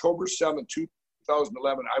October 7th,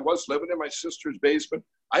 2011. I was living in my sister's basement.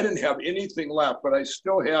 I didn't have anything left, but I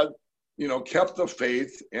still had, kept the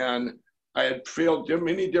faith, and I had failed.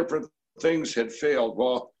 Many different things had failed.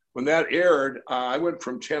 Well, when that aired, I went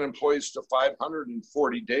from 10 employees to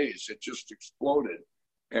 540 days. It just exploded.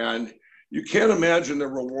 And you can't imagine the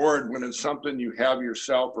reward when it's something you have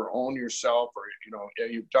yourself or own yourself, or,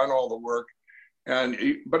 you've done all the work.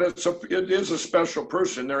 But it is a special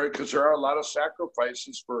person there, because there are a lot of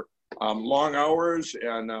sacrifices for long hours,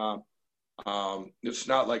 and it's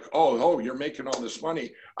not like, oh, you're making all this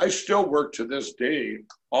money. I still work to this day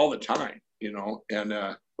all the time,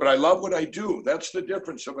 but I love what I do. That's the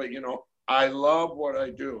difference of it. I love what I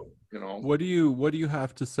do. What do you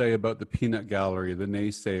have to say about the peanut gallery, the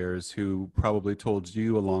naysayers who probably told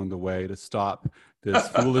you along the way to stop this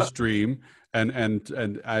foolish dream?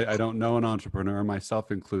 And I don't know an entrepreneur, myself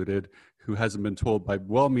included, who hasn't been told by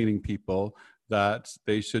well-meaning people that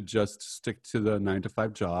they should just stick to the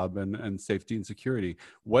 9-to-5 job and safety and security.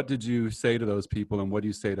 What did you say to those people, and what do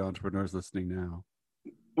you say to entrepreneurs listening now?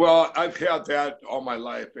 Well, I've had that all my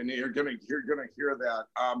life, and you're gonna hear that.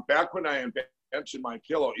 Back when I invented my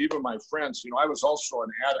pillow, even my friends, I was also an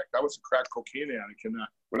addict. I was a crack cocaine addict, and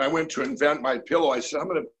when I went to invent my pillow, I said, I'm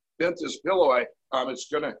gonna invent this pillow. It's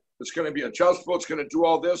gonna be adjustable. It's gonna do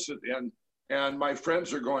all this, and my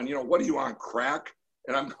friends are going, what are you on, crack?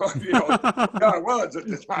 And I'm going, yeah, I was at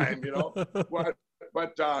the time,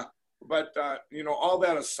 but all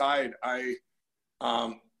that aside,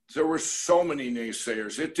 there were so many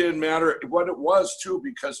naysayers. It didn't matter what it was too,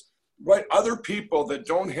 because other people that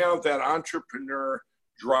don't have that entrepreneur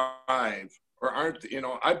drive, or aren't,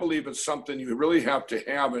 I believe it's something you really have to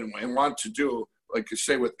have and want to do, like you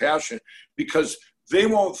say, with passion, because they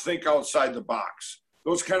won't think outside the box.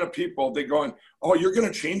 Those kind of people, they're going, oh, you're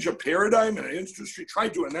going to change a paradigm in an industry? Try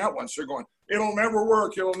doing that once. They're going, it'll never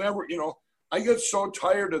work. It'll never, I get so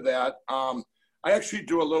tired of that. I actually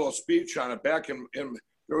do a little speech on it back in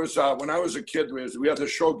there was, when I was a kid, we had the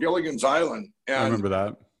show Gilligan's Island. And I remember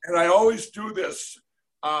that. And I always do this.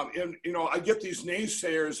 I get these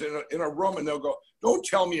naysayers in a room, and they'll go, don't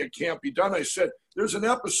tell me it can't be done. I said, there's an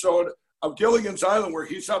episode of Gilligan's Island where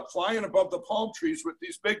he's up flying above the palm trees with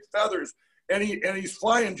these big feathers. And he's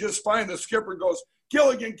flying just fine. The skipper goes,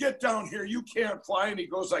 Gilligan, get down here. You can't fly. And he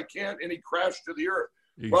goes, I can't. And he crashed to the earth.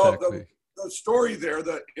 Exactly. Well, the story there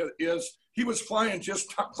is he was flying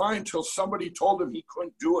just fine until somebody told him he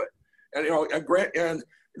couldn't do it. And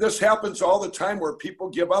this happens all the time where people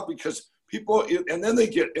give up because people, and then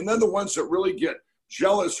the ones that really get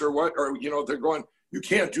jealous or they're going, you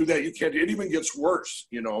can't do that. You can't. It even gets worse.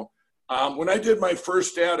 When I did my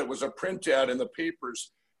first ad, it was a print ad in the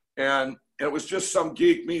papers, and it was just some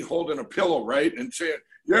geek, me holding a pillow, right? And saying,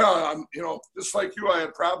 yeah, I'm, just like you, I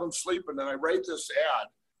had problems sleeping. And I write this ad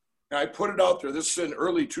and I put it out there. This is in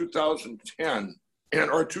early 2010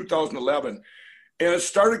 or 2011. And it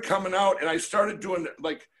started coming out, and I started doing,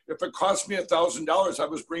 like, if it cost me $1,000, I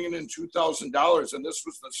was bringing in $2,000. And this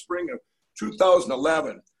was the spring of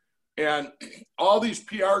 2011. And all these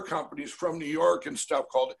PR companies from New York and stuff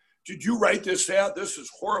called, did you write this ad? This is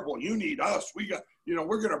horrible. You need us. We're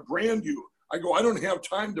going to brand you. I go, I don't have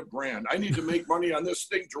time to brand. I need to make money on this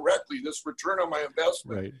thing directly, this return on my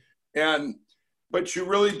investment. Right. But you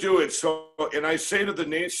really do it. So, and I say to the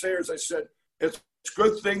naysayers, I said, a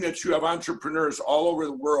good thing that you have entrepreneurs all over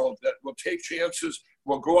the world that will take chances,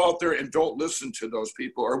 will go out there and don't listen to those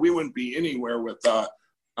people, or we wouldn't be anywhere with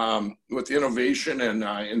innovation and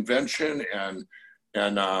invention and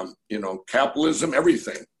capitalism,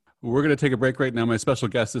 everything. We're going to take a break right now. My special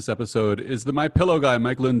guest this episode is the My Pillow guy,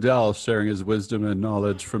 Mike Lindell, sharing his wisdom and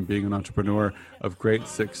knowledge from being an entrepreneur of great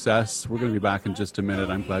success. We're going to be back in just a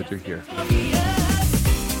minute. I'm glad you're here.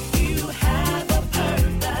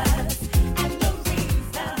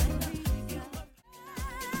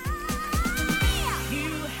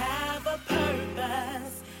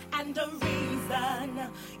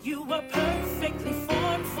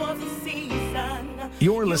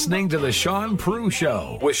 You're listening to The Shaun Prue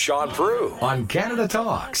Show with Shaun Prue on Canada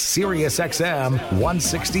Talks, Sirius XM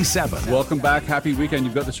 167. Welcome back. Happy weekend.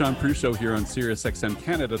 You've got The Shaun Prue Show here on Sirius XM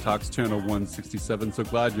Canada Talks, channel 167. So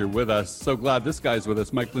glad you're with us. So glad this guy's with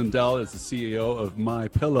us. Mike Lindell is the CEO of My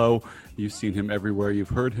Pillow. You've seen him everywhere. You've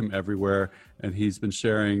heard him everywhere. And he's been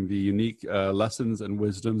sharing the unique lessons and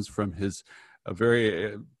wisdoms from his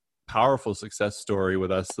very powerful success story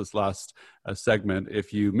with us this last segment.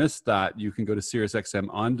 If you missed that, you can go to SiriusXM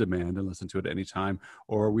On Demand and listen to it anytime,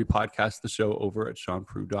 or we podcast the show over at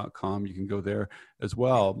ShaunPrue.com. You can go there as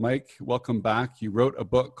well. Mike, welcome back. You wrote a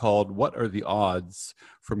book called What Are the Odds?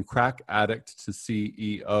 From Crack Addict to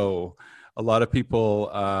CEO. A lot of people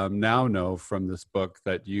now know from this book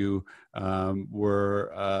that you were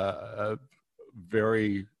a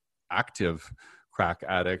very active crack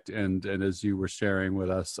addict, and as you were sharing with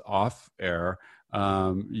us off air,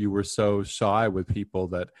 you were so shy with people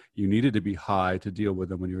that you needed to be high to deal with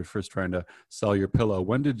them when you were first trying to sell your pillow.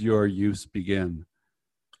 When did your use begin?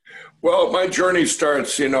 Well, my journey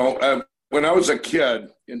starts, when I was a kid,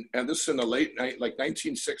 and this is in the late night, like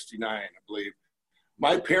 1969, I believe.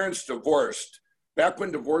 My parents divorced back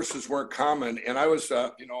when divorces weren't common, and I was,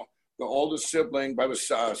 the oldest sibling. I was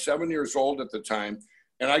 7 years old at the time.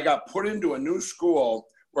 And I got put into a new school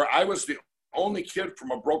where I was the only kid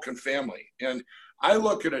from a broken family. And I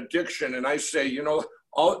look at addiction and I say,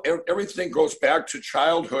 everything goes back to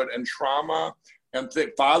childhood and trauma and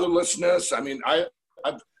fatherlessness. I mean,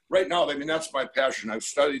 right now, that's my passion. I've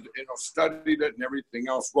studied it and everything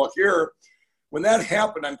else. Well, here, when that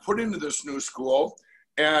happened, I'm put into this new school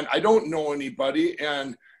and I don't know anybody.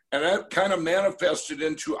 And that kind of manifested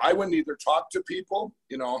into, I wouldn't either talk to people,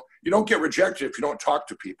 you don't get rejected if you don't talk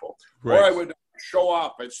to people. Right. Or I would show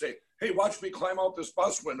off. I'd say, hey, watch me climb out this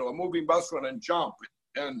bus window, a moving bus window, and jump.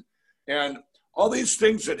 And all these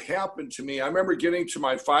things that happened to me. I remember getting to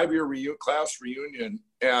my 5-year class reunion,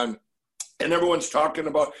 and everyone's talking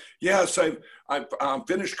about, yes, I've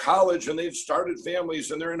finished college, and they've started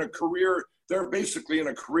families, and they're in a career. They're basically in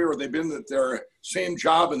a career where they've been at their same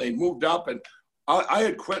job, and they moved up, and I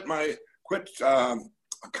had quit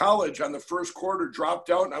college on the first quarter, dropped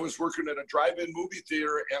out, and I was working at a drive-in movie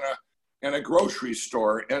theater and a grocery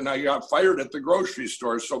store, and I got fired at the grocery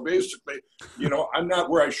store. So basically, I'm not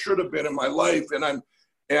where I should have been in my life,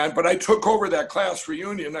 but I took over that class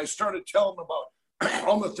reunion. And I started telling them about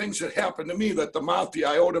all the things that happened to me. That the mafia,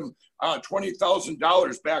 I owed them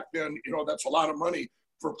 $20,000 back then. That's a lot of money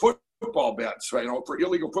for football bets. For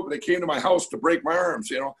illegal football, they came to my house to break my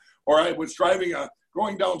arms. Or I was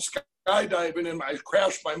going down skydiving, and I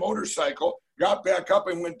crashed my motorcycle, got back up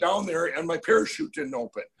and went down there, and my parachute didn't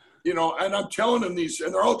open, and I'm telling them these,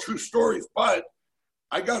 and they're all true stories, but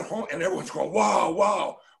I got home and everyone's going,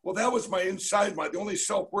 wow. Well, that was my inside, the only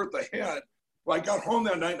self-worth I had. Well, I got home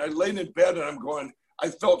that night and I laid in bed and I'm going, I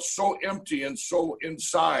felt so empty and so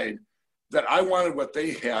inside that I wanted what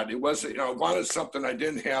they had. It wasn't, I wanted something I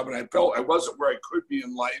didn't have, and I felt I wasn't where I could be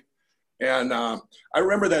in life. And I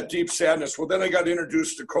remember that deep sadness. Well, then I got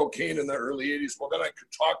introduced to cocaine in the early 80s. Well, then I could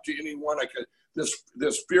talk to anyone. I could,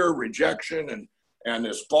 this fear of rejection and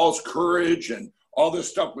this false courage and all this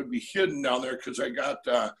stuff would be hidden down there because I got,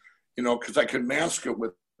 because I could mask it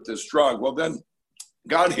with this drug. Well, then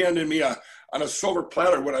God handed me on a silver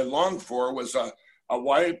platter, what I longed for was a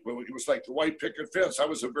white, it was like the white picket fence. I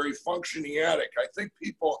was a very functioning addict. I think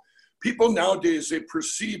people nowadays, they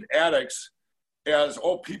perceive addicts as,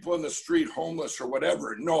 people in the street, homeless or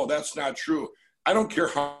whatever. No, that's not true. I don't care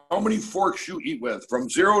how many forks you eat with, from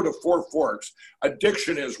 0 to 4 forks,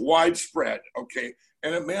 addiction is widespread, okay?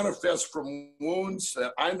 And it manifests from wounds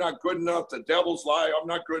that I'm not good enough, the devil's lie, I'm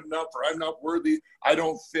not good enough, or I'm not worthy, I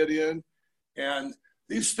don't fit in. And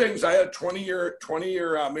these things, I had 20-year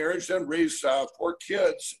marriage, then raised 4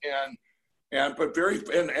 kids, and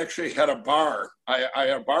actually had a bar. I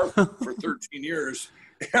had a bar for 13 years.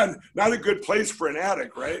 And not a good place for an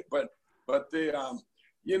addict, right? But the,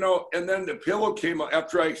 and then the pillow came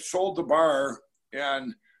after I sold the bar,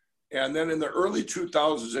 and And then in the early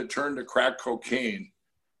 2000s, it turned to crack cocaine,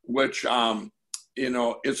 which, you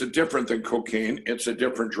know, is a different than cocaine. It's a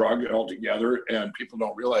different drug altogether, and people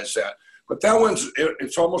don't realize that. But that one's,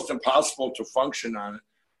 it's almost impossible to function on it.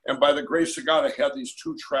 And by the grace of God, I had these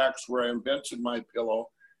 2 tracks where I invented my pillow.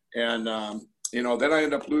 And, you know, then I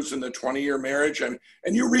ended up losing the 20-year marriage. And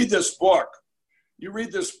you read this book,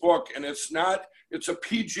 and it's a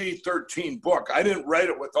PG-13 book. I didn't write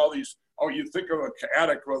it with all these, oh, you think of an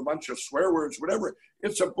addict with a bunch of swear words, whatever.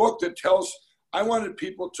 It's a book that tells, I wanted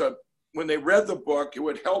people to, when they read the book, it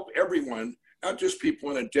would help everyone, not just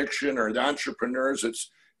people in addiction or the entrepreneurs. It's,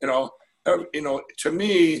 you know, to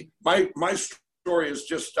me, my story is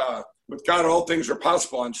just, with God, all things are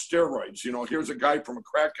possible on steroids. You know, here's a guy from a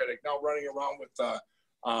crack addict now running around with,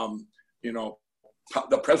 you know,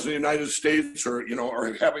 the president of the United States, or, you know,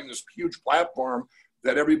 or having this huge platform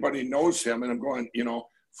that everybody knows him. And I'm going, you know,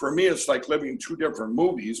 for me, it's like living 2 different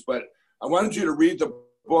movies. But I wanted you to read the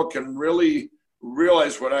book and really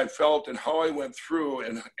realize what I felt and how I went through,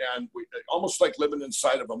 and almost like living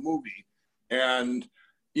inside of a movie. And,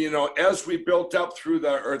 you know, as we built up through the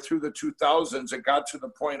 2000s, it got to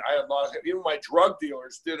the point I had lost, even my drug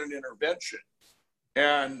dealers did an intervention.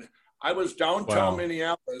 And I was downtown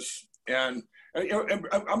Minneapolis, and you know, and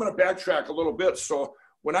I'm going to backtrack a little bit. So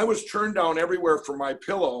when I was turned down everywhere for my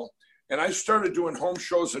pillow, and I started doing home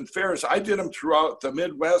shows and fairs, I did them throughout the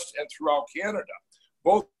Midwest and throughout Canada,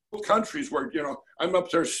 both countries where, you know, I'm up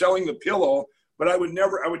there selling the pillow, but I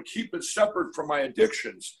would keep it separate from my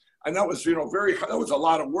addictions. And that was, you know, that was a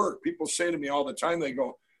lot of work. People say to me all the time, they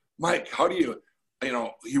go, Mike, how do you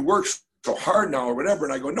know, you work so hard now or whatever.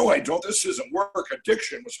 And I go, no, I don't. This isn't work.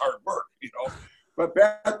 Addiction was hard work, you know. But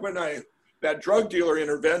back when that drug dealer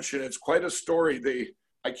intervention, it's quite a story.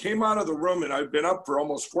 I came out of the room, and I've been up for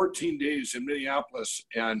almost 14 days in Minneapolis.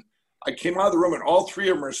 And I came out of the room, and all 3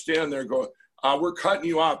 of them are standing there going, we're cutting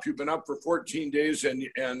you off. You've been up for 14 days. And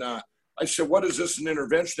I said, what is this, an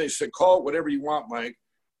intervention? They said, call it whatever you want, Mike.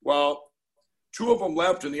 Well, 2 of them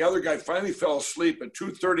left, and the other guy finally fell asleep at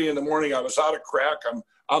 2:30 in the morning. I was out of crack. I'm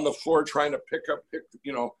on the floor trying to pick,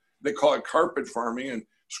 you know, they call it carpet farming, and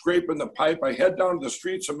scraping the pipe. I head down to the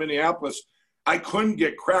streets of Minneapolis. I couldn't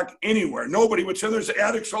get crack anywhere. Nobody would say, there's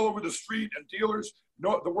addicts all over the street and dealers.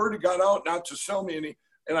 No, the word had got out not to sell me any.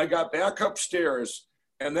 And I got back upstairs,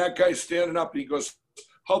 and that guy standing up, and he goes,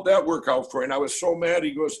 how'd that work out for you? And I was so mad.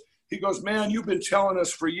 He goes, man, you've been telling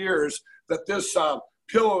us for years that this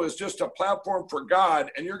pillow is just a platform for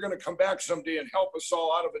God, and you're going to come back someday and help us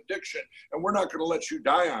all out of addiction, and we're not going to let you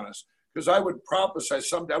die on us. Because I would prophesy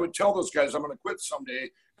someday, I would tell those guys I'm going to quit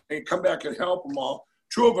someday and come back and help them all.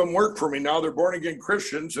 2 of them work for me now. They're born again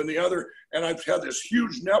Christians, and I've had this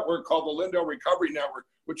huge network called the Lindell Recovery Network,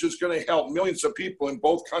 which is going to help millions of people in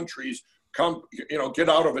both countries come, you know, get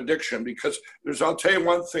out of addiction. Because I'll tell you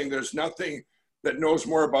one thing, there's nothing that knows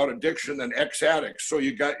more about addiction than ex-addicts. So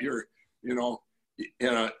you got your, you know,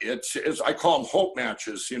 it's I call them hope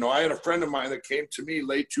matches. You know, I had a friend of mine that came to me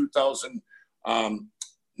late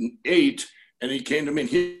 2008, and he came to me, and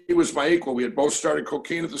he was my equal. We had both started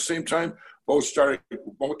cocaine at the same time, both turned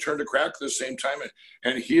to crack at the same time,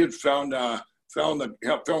 and he had found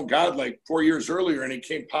God like 4 years earlier, and he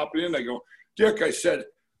came popping in. I go, Dick, I said,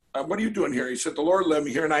 what are you doing here? He said, the Lord led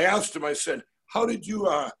me here. And I asked him, I said, how did you,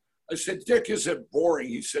 I said, Dick, is it boring?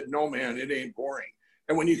 He said, no, man, it ain't boring.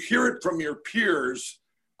 And when you hear it from your peers,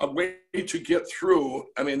 a way to get through,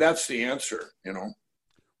 I mean, that's the answer, you know.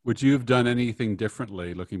 Would you have done anything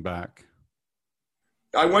differently looking back?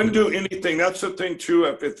 I wouldn't do anything. That's the thing, too.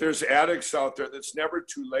 If there's addicts out there, that's never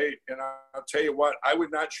too late. And I'll tell you what, I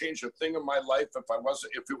would not change a thing in my life if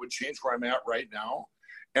it would change where I'm at right now.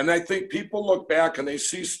 And I think people look back and they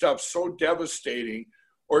see stuff so devastating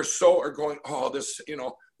or going, oh, this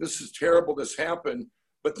is terrible, this happened.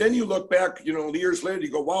 But then you look back, you know, years later,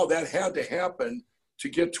 you go, wow, that had to happen to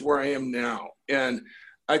get to where I am now. And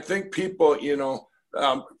I think people, you know,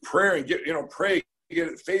 pray,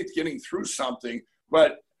 get faith getting through something.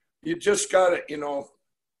 But you just got to, you know,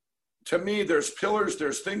 to me, there's pillars,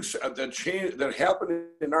 there's things that change, that happen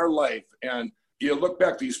in our life. And you look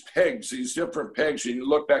back, these different pegs, and you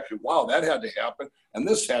look back and, wow, that had to happen, and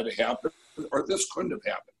this had to happen, or this couldn't have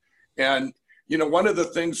happened. And, you know, one of the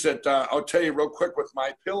things that I'll tell you real quick with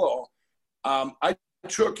my pillow, I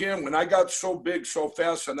took in, when I got so big so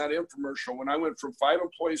fast on that infomercial, when I went from 5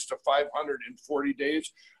 employees to 500 in 40 days,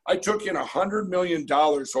 I took in $100 million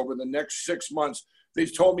over the next 6 months. They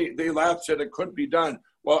told me, they laughed, said it couldn't be done.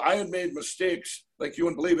 Well, I had made mistakes, like you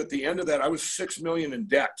wouldn't believe. At the end of that, I was $6 million in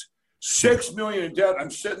debt. $6 million in debt. I'm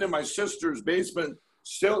sitting in my sister's basement,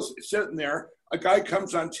 still sitting there. a guy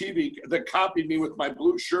comes on TV that copied me with my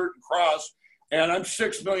blue shirt and cross, and I'm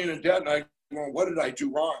 $6 million in debt. And I go, what did I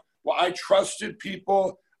do wrong? Well, I trusted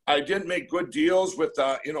people. I didn't make good deals with,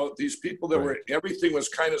 these people that were, everything was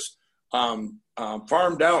kind of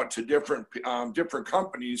farmed out to different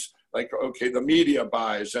companies. Like, okay, the media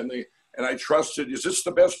buys, and I trusted, is this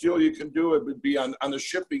the best deal you can do? It would be on the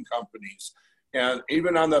shipping companies and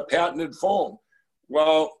even on the patented foam.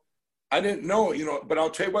 Well, I didn't know, but I'll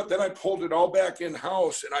tell you what, then I pulled it all back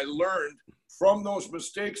in-house, and I learned from those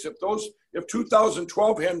mistakes. If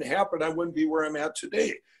 2012 hadn't happened, I wouldn't be where I'm at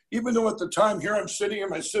today. Even though at the time here I'm sitting in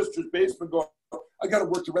my sister's basement going, I got to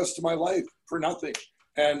work the rest of my life for nothing.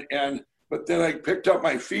 But then I picked up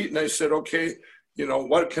my feet and I said, okay,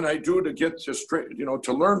 what can I do to get to straight,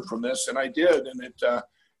 to learn from this? And I did. And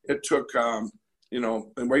it took, and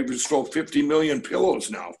we sold 50 million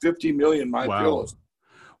pillows now, 50 million pillows.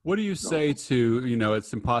 What do you say to,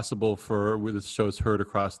 it's impossible where this show is heard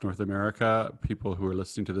across North America. People who are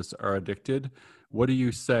listening to this are addicted. What do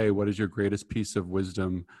you say? What is your greatest piece of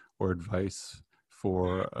wisdom or advice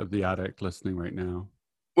for the addict listening right now?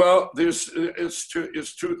 Well, it's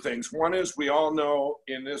two things. One is we all know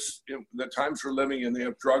in the times we're living in, they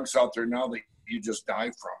have drugs out there now that you just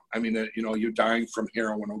die from. I mean, you're dying from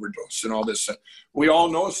heroin overdose and all this. We all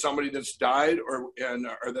know somebody that's died or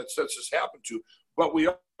that's this happened to, but we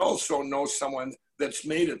also know someone that's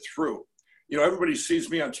made it through. Everybody sees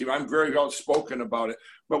me on TV. I'm very outspoken about it,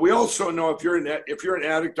 but we also know if you're an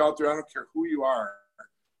addict out there, I don't care who you are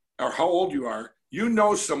or how old you are,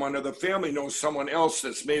 someone or the family knows someone else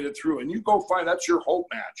that's made it through, and you go find, that's your hope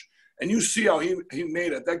match. And you see how he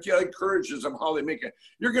made it. That encourages them how they make it.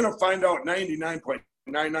 You're going to find out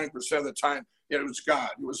 99.99% of the time it was God,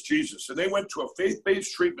 it was Jesus. And they went to a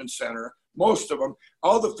faith-based treatment center, most of them,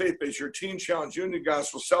 all the faith-based, your Teen Challenge, Union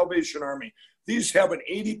Gospel, Salvation Army. These have an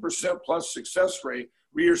 80% plus success rate,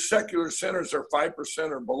 where your secular centers are 5%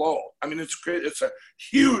 or below. I mean, it's a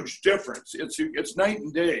huge difference. It's night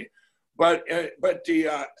and day. But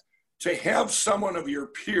to have someone of your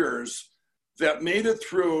peers that made it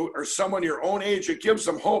through, or someone your own age, it gives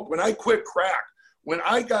them hope. When I quit crack, when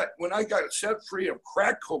I got set free of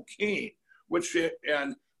crack cocaine,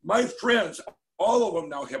 and my friends, all of them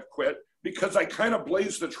now have quit because I kind of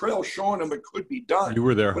blazed the trail showing them it could be done. You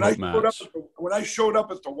were there, when I showed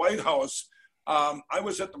up at the White House, I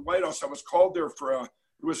was at the White House. I was called there it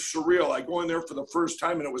was surreal. I go in there for the first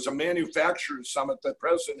time, and it was a manufacturing summit that the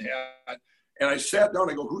president had. And I sat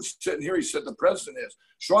down. I go, who's sitting here? He said, the president is.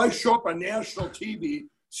 So I show up on national TV,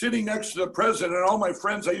 sitting next to the president, and all my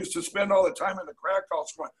friends I used to spend all the time in the crack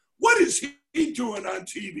house going, what is he doing on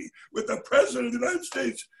TV with the president of the United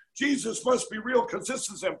States? Jesus must be real, because this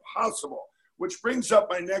is impossible. Which brings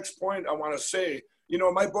up my next point I want to say. In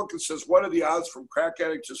my book, it says, what are the odds from crack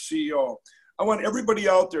addict to CEO? I want everybody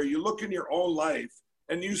out there, you look in your own life,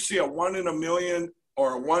 and you see a 1 in a million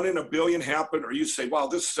or a 1 in a billion happen, or you say, wow,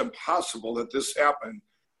 this is impossible that this happened.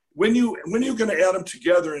 When you're going to add them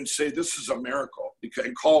together and say, this is a miracle,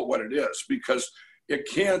 and call it what it is, because you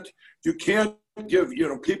can't give,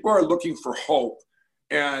 people are looking for hope.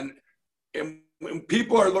 And when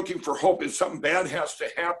people are looking for hope, if something bad has to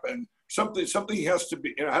happen, something has to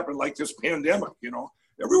be, happen, like this pandemic,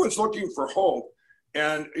 everyone's looking for hope.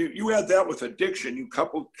 And you add that with addiction, you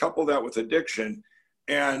couple that with addiction,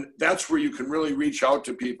 and that's where you can really reach out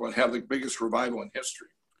to people and have the biggest revival in history.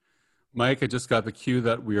 Mike, I just got the cue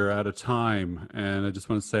that we are out of time, and I just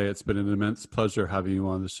want to say it's been an immense pleasure having you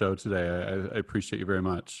on the show today. I appreciate you very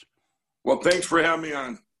much. Well, thanks for having me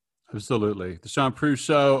on. Absolutely. The Shaun Prue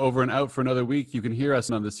Show, over and out for another week. You can hear us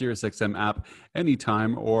on the SiriusXM app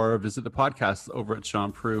anytime, or visit the podcast over at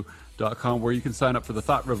ShaunPrue.com, where you can sign up for the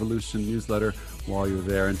Thought Revolution newsletter while you're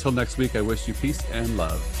there. Until next week, I wish you peace and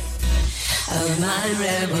love. A mind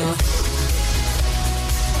rebel.